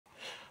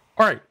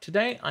Alright,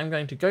 today I'm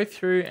going to go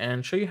through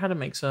and show you how to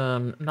make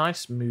some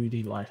nice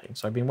moody lighting.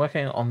 So I've been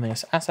working on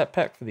this asset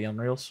pack for the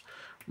Unreal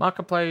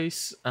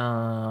Marketplace,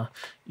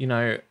 you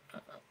know,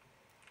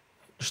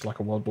 just like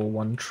a World War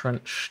One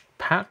trench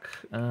pack.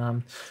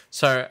 And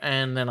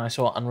then I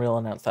saw Unreal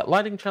announce that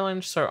lighting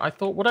challenge. So I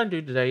thought what I'd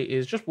do today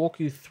is just walk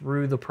you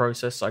through the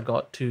process I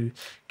got to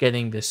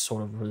getting this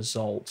sort of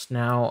result.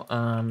 Now,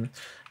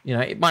 you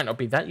know, it might not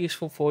be that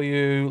useful for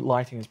you.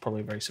 Lighting is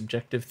probably a very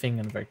subjective thing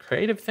and a very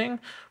creative thing.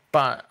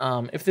 But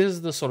if this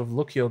is the sort of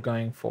look you're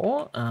going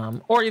for,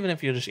 or even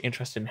if you're just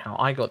interested in how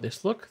I got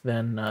this look,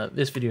 then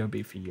this video will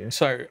be for you.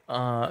 So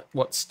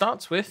what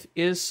starts with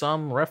is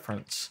some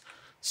reference.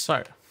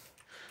 So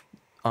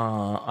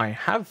I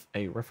have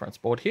a reference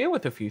board here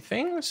with a few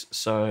things.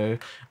 So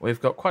we've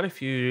got quite a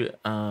few,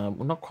 well,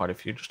 not quite a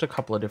few, just a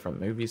couple of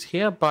different movies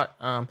here. But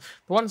the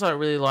ones I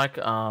really like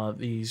are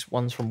these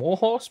ones from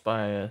Warhorse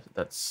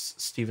that's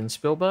Steven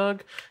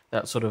Spielberg,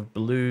 that sort of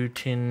blue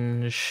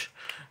tinge,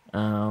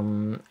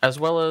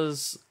 as well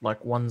as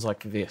like ones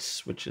like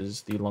this, which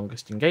is The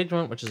Longest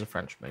Engagement, which is a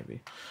French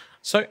movie.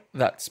 So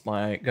that's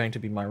going to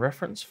be my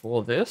reference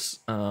for this.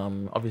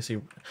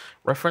 Obviously,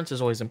 reference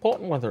is always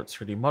important, whether it's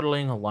 3D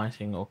modeling or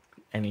lighting or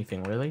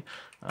anything really.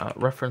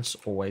 Reference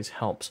always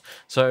helps.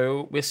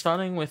 So we're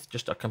starting with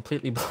just a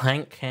completely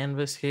blank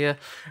canvas here.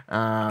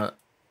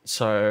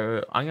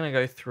 So I'm going to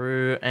go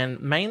through, and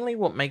mainly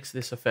what makes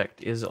this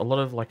effect is a lot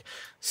of like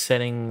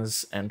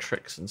settings and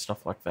tricks and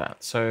stuff like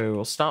that. So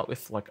we'll start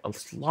with like a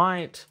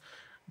light,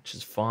 which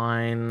is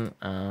fine.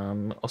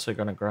 Also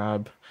going to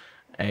grab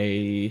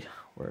a,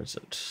 where is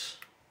it?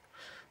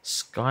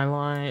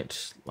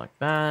 Skylight, like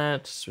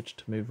that. Switch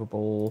to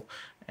movable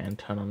and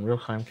turn on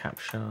real-time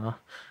capture.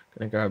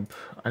 I'm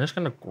just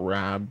going to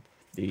grab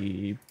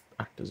the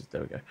actors.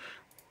 There we go.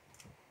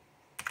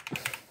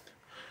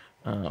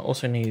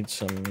 Also need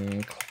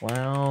some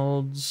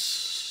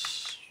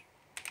clouds,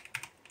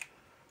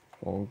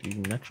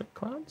 volumetric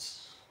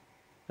clouds,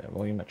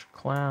 volumetric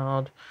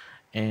cloud,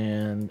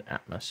 and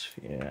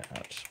atmosphere,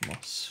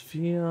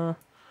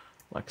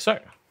 like so.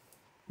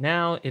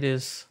 Now it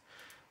is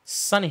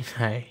sunny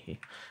day,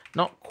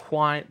 not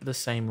quite the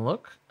same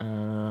look.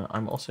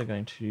 I'm also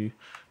going to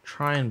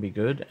try and be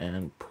good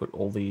and put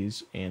all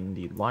these in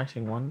the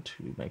lighting one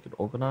to make it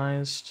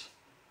organized.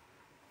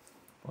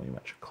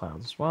 Volumetric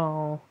clouds as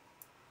well,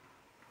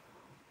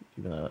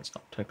 even though that's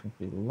not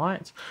technically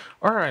light.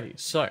 Alrighty,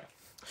 so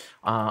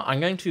I'm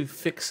going to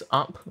fix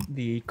up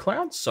the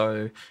clouds.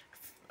 So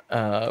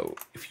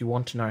if you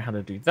want to know how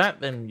to do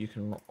that, then you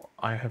can.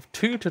 I have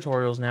 2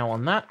 tutorials now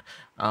on that,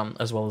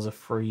 as well as a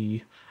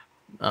free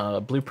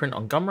blueprint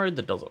on Gumroad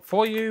that does it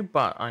for you.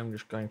 But I'm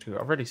just going to,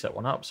 I've already set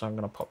one up, so I'm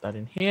going to pop that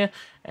in here.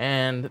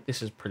 And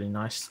this is pretty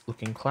nice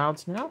looking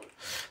clouds now.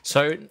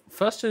 So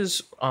first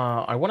is,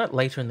 I want it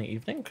later in the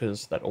evening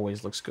because that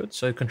always looks good.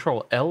 So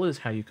Control L is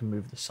how you can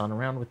move the sun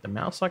around with the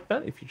mouse like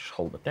that, if you just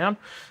hold it down.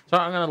 So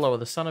I'm going to lower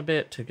the sun a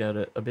bit to get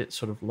it a bit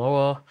sort of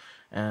lower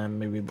and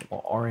maybe a bit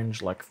more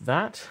orange like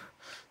that.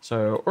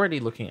 So already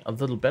looking a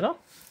little better.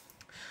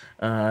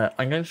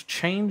 I'm going to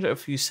change a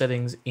few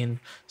settings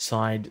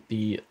inside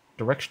the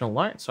directional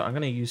light. So I'm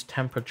going to use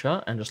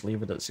temperature and just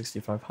leave it at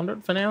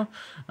 6500 for now.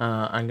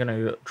 I'm going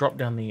to drop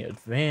down the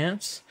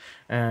advance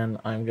and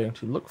I'm going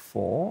to look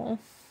for,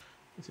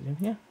 is it in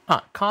here?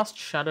 Cast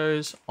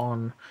shadows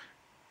on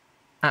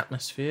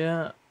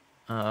atmosphere.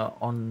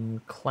 On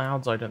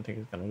clouds, I don't think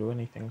it's going to do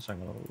anything, so I'm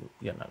going to,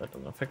 yeah, no, that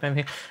doesn't affect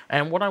anything.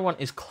 And what I want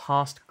is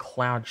cast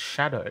cloud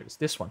shadows,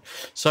 this one.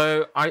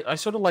 So I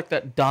sort of like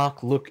that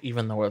dark look,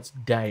 even though it's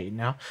day.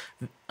 Now,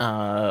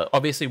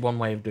 obviously one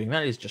way of doing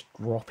that is just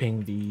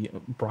dropping the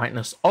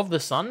brightness of the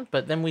sun,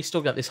 but then we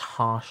still get this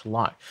harsh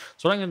light.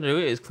 So what I'm going to do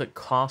is click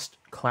cast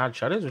cloud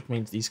shadows, which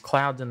means these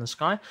clouds in the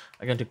sky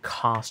are going to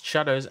cast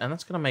shadows, and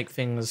that's going to make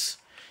things,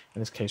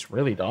 in this case,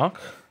 really dark.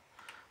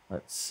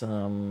 Let's,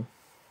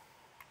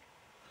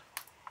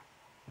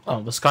 oh,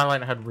 the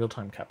skylight had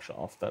real-time capture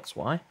off, that's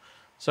why.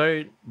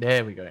 So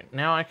there we go.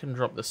 Now I can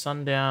drop the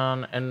sun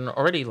down, and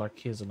already, like,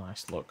 here's a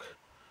nice look.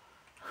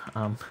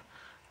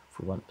 If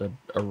we want the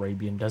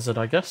Arabian desert,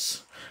 I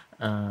guess.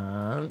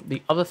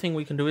 The other thing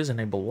we can do is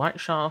enable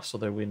light shafts,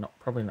 although we're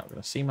probably not going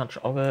to see much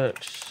of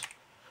it.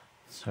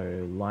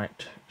 So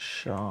light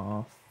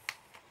shaft.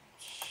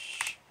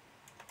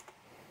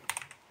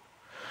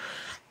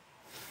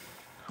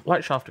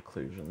 Light shaft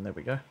occlusion, there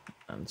we go.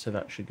 And so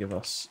that should give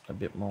us a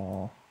bit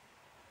more.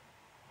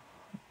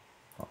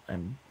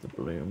 And the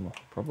bloom,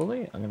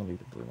 probably. I'm going to leave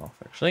the bloom off,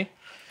 actually.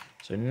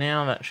 So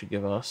now that should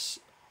give us,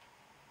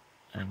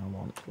 and I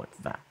want like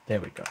that. There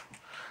we go.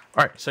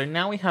 All right, so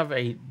now we have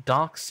a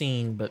dark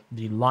scene, but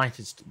the light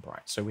is still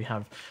bright. So we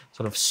have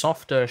sort of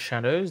softer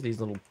shadows, these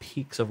little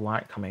peaks of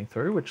light coming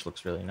through, which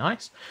looks really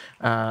nice.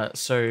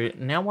 So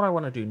now what I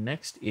want to do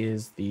next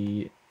is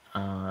the,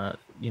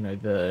 you know,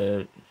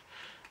 the,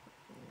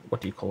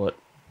 what do you call it?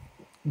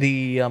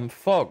 The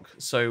fog.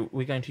 So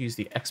we're going to use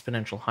the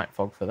exponential height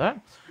fog for that.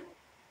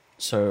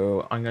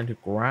 So I'm going to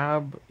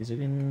grab, is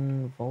it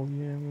in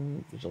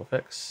volume, visual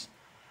effects?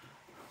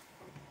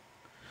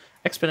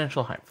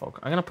 exponential height fog.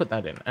 I'm going to put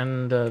that in.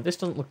 And this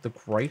doesn't look the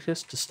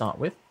greatest to start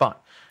with,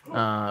 but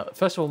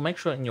first of all, make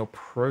sure in your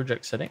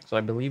project settings,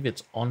 I believe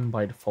it's on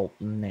by default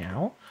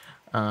now,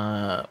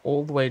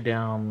 all the way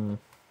down,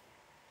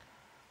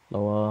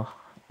 lower,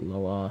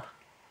 lower,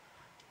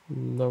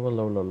 lower, lower,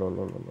 lower, lower,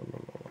 lower,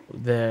 lower.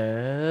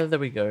 There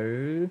we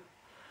go.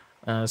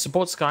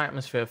 Support sky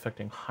atmosphere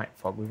affecting height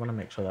fog. We want to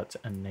make sure that's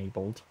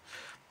enabled.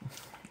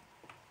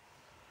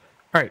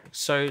 Alright,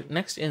 so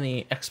next in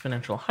the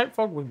exponential height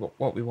fog,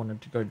 what we wanted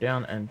to go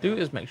down and do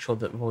is make sure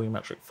that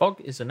volumetric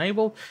fog is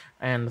enabled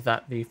and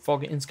that the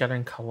fog in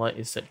scattering color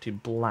is set to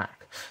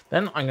black.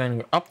 Then I'm going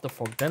to up the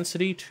fog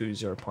density to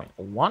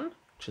 0.1,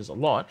 which is a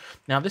lot.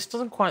 Now this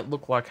doesn't quite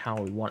look like how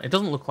we want. It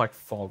doesn't look like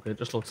fog, it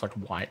just looks like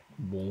white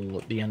wall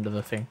at the end of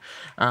the thing.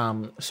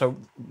 So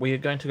we are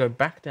going to go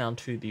back down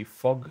to the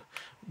fog,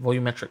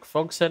 volumetric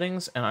fog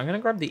settings, and I'm going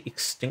to grab the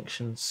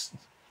extinction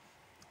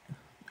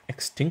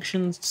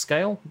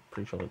scale,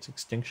 pretty sure that's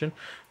extinction,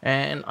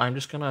 and I'm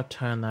just going to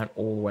turn that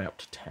all the way up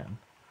to 10.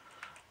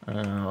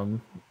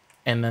 And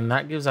then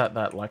that gives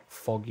that like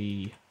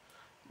foggy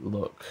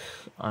look.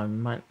 I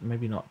might,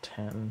 maybe not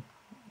 10.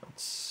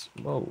 Let's,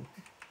 whoa.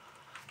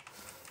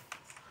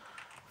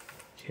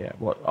 Yeah,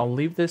 what, I'll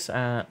leave this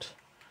at,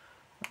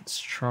 let's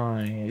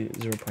try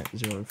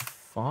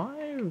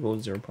 0.05 or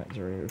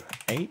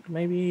 0.08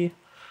 maybe.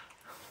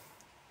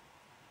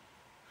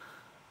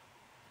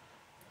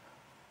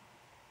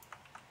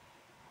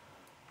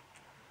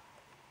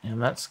 And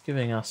that's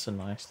giving us a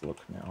nice look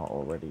now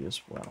already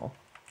as well.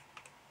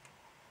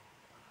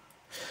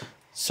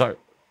 So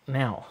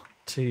now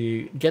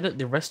to get it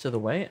the rest of the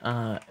way,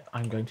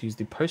 I'm going to use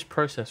the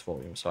post-process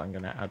volume. So I'm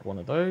going to add one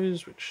of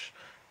those, which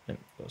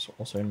was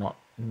also not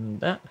in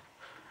that.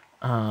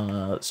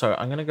 So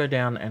I'm going to go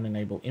down and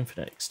enable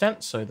infinite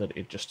extent so that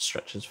it just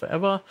stretches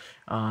forever.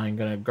 I'm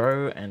going to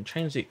go and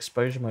change the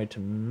exposure mode to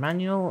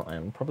manual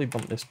and probably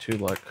bump this to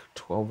like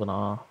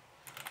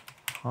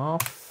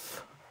 12.5.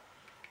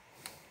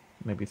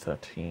 Maybe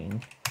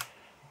 13,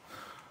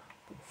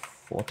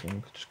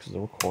 14, just because the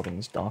recording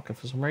is darker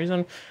for some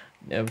reason.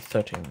 Yeah,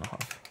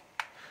 13.5.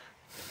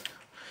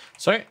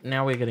 So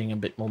now we're getting a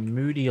bit more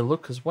moodier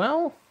look as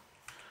well.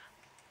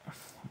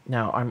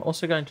 Now I'm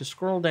also going to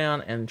scroll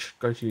down and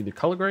go to the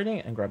color grading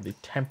and grab the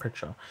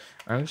temperature.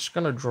 I'm just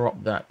going to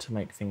drop that to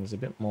make things a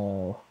bit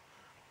more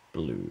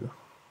blue,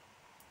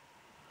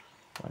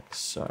 like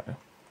so.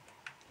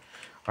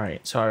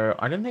 Alright, so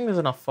I don't think there's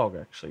enough fog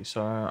actually,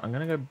 so I'm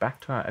going to go back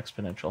to our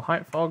exponential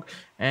height fog,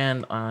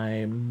 and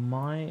I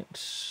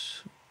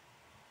might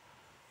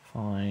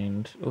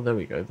find, oh there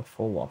we go, the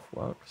fall off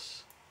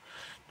works.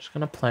 Just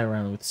going to play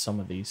around with some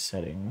of these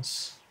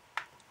settings.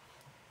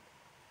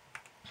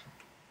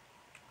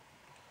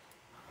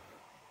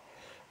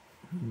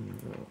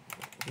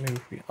 Maybe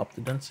if we up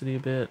the density a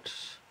bit,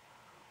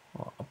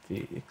 or up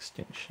the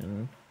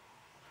extinction,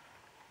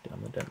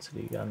 down the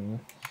density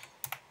again.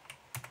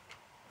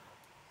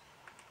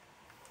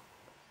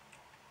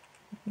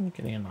 I'm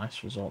getting a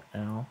nice result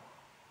now.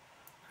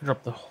 I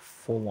drop the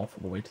fall off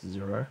all the way to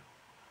 0 if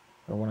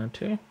I wanted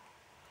to.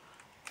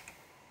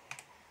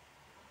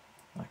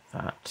 Like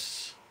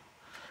that.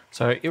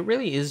 So it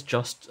really is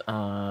just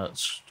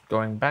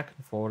going back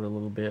and forward a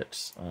little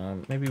bit.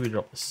 Maybe we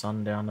drop the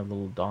sun down a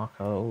little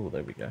darker. Oh,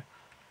 there we go.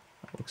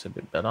 That looks a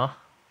bit better.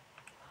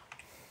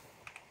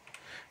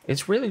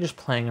 It's really just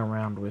playing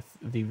around with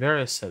the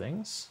various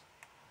settings.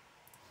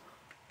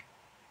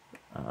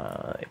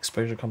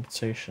 Exposure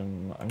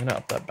compensation, I'm going to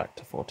up that back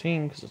to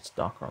 14 because it's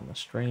darker on the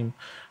stream.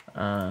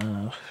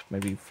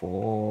 Maybe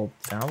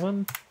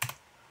 4,000.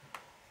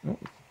 Oh,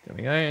 there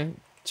we go.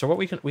 So what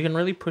we can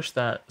really push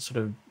that sort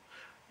of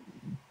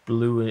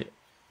blue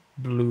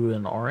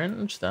and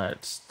orange,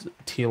 that's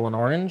teal and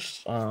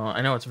orange.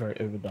 I know it's a very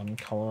overdone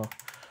color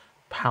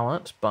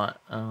palette,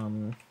 but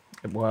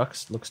it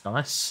works, looks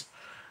nice.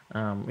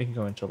 We can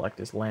go into like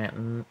this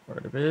lantern, where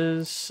it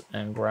is,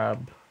 and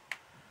grab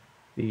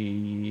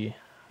the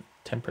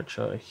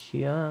temperature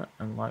here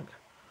and like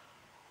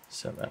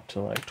set that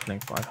to like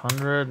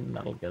 2500, and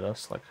that'll get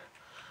us like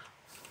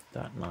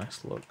that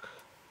nice look.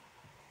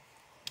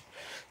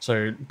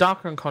 So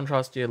darker and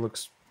contrastier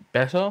looks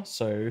better,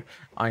 so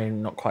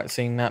I'm not quite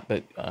seeing that,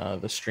 but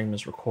the stream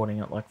is recording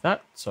it like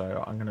that,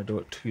 so I'm going to do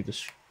it to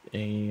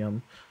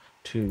the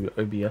to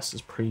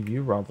OBS's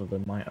preview rather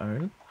than my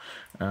own.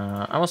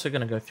 I'm also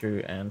going to go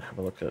through and have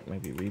a look at,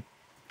 maybe we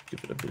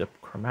give it a bit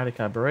of chromatic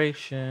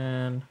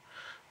aberration.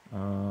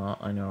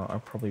 I know I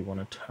probably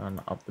want to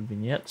turn up the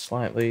vignette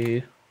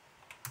slightly.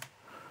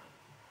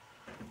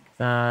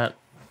 That,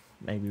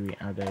 maybe we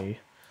add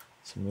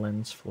some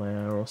lens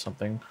flare or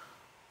something.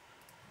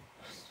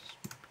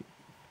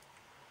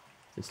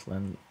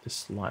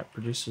 This light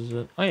produces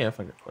it. Oh yeah, if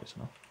I get close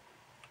enough.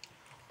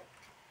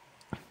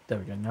 There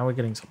we go. Now we're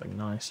getting something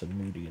nice and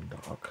moody and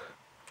dark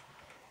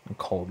and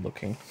cold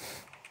looking,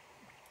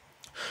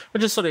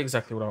 which is sort of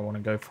exactly what I want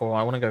to go for.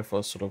 I want to go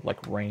for sort of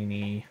like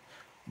rainy,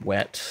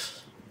 wet,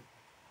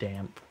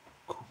 damp,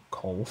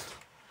 cold,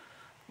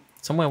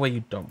 somewhere where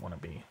you don't want to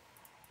be.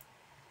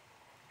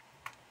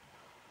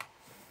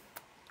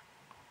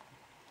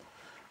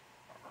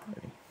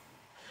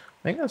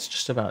 I think that's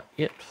just about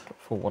it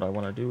for what I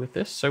want to do with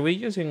this. So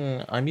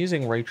I'm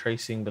using ray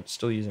tracing, but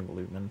still using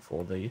Lumen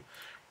for the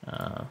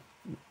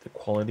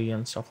quality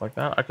and stuff like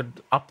that. I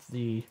could up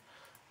the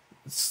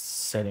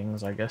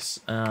settings, I guess.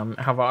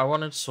 However, I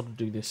wanted to sort of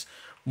do this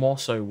more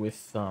so with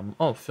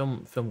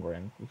film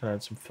grain. We could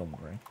add some film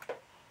grain.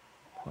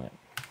 Wait.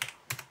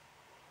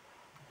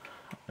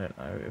 I don't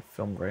know if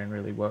film grain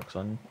really works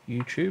on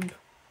YouTube.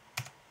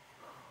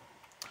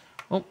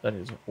 Oh, that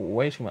is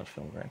way too much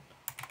film grain.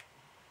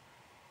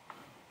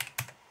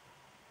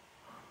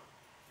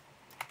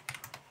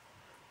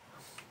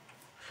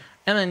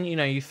 And then, you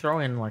know, you throw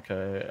in like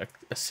a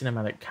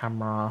cinematic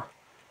camera,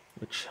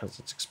 which has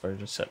its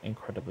exposure set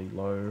incredibly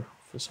low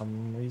for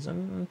some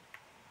reason.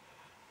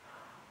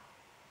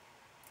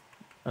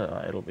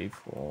 It'll be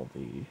for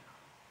the...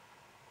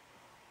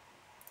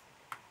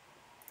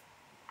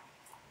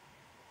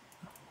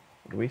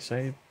 What do we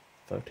say?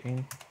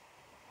 13?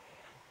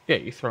 Yeah,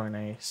 you throw in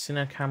a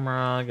cine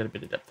camera, get a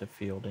bit of depth of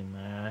field in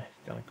there,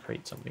 gonna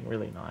create something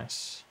really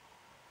nice.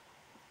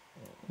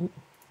 Ooh,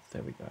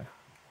 there we go.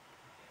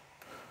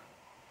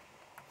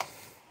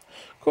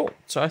 Cool.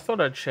 So I thought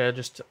I'd share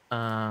just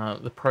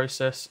the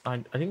process. I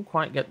didn't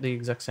quite get the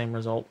exact same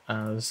result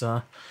as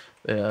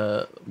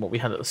what we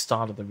had at the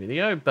start of the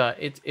video, but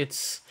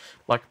it's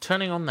like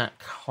turning on that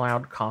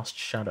cloud cast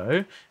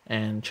shadow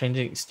and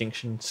changing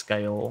extinction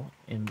scale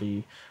in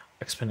the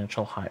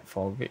exponential height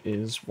fog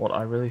is what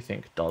I really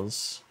think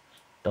does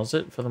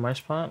it for the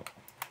most part.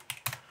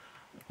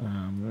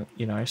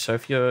 You know, so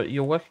if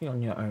you're working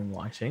on your own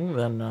lighting,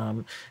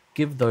 then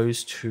give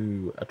those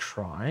two a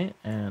try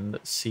and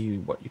see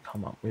what you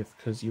come up with,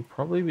 because you'll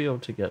probably be able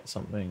to get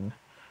something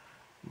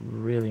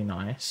really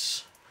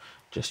nice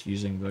just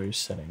using those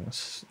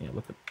settings. Yeah,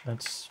 look at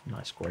that's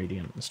nice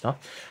gradient and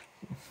stuff.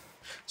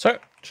 So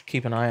just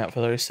keep an eye out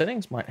for those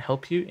settings, might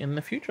help you in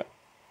the future.